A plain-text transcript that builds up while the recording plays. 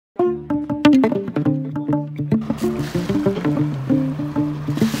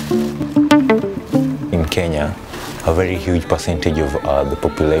In Kenya, a very huge percentage of the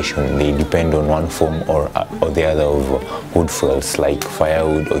population, they depend on one form or the other of wood fuels like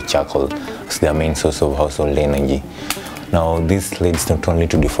firewood or charcoal as their main source of household energy. Now this leads not only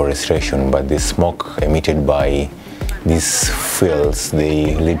to deforestation, but the smoke emitted by these fuels,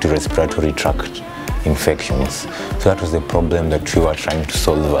 they lead to respiratory tract infections. So that was the problem that we were trying to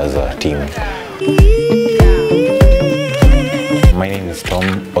solve as a team. My name is Tom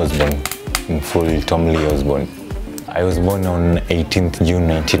Osborn, in full Tom Lee Osborn. I was born on 18th June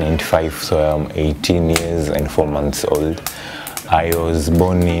 1995, so I'm 18 years and 4 months old. I was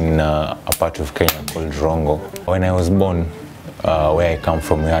born in a part of Kenya called Rongo. When I was born, where I come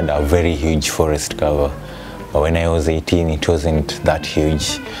from, we had a very huge forest cover. But when I was 18, it wasn't that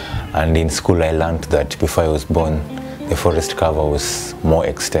huge. And in school, I learned that before I was born, the forest cover was more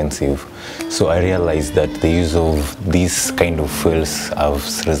extensive. So I realized that the use of these kind of fuels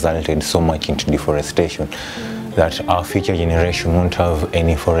has resulted so much into deforestation that our future generation won't have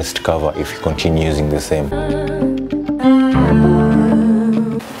any forest cover if we continue using the same.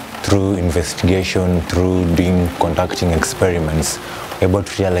 Through investigation, through conducting experiments, we're able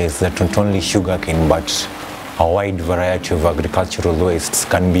to realize that not only sugarcane, but a wide variety of agricultural wastes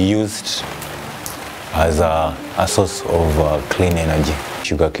can be used as a source of clean energy.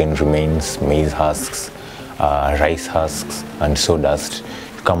 Sugarcane remains, maize husks, rice husks, and sawdust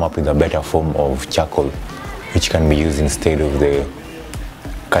to come up with a better form of charcoal, which can be used instead of the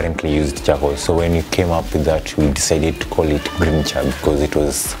currently used charcoal. So when we came up with that, we decided to call it GreenChar because it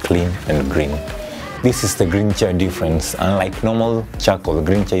was clean and green. This is the GreenChar difference. Unlike normal charcoal,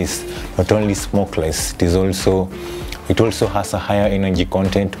 GreenChar is not only smokeless, it also has a higher energy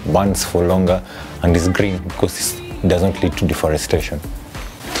content, burns for longer, and is green because it doesn't lead to deforestation.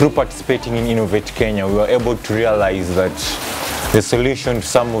 Through participating in Innovate Kenya, we were able to realize that the solution to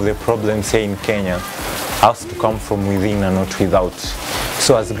some of the problems here in Kenya has to come from within and not without.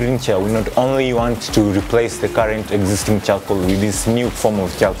 So as GreenChar, we not only want to replace the current existing charcoal with this new form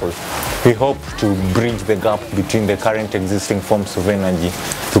of charcoal, we hope to bridge the gap between the current existing forms of energy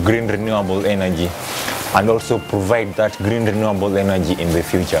to green renewable energy, and also provide that green renewable energy in the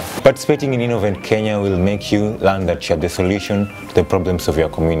future. Participating in Innovate Kenya will make you learn that you are the solution to the problems of your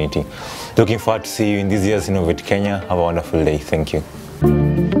community. Looking forward to see you in this year's Innovate Kenya. Have a wonderful day. Thank you.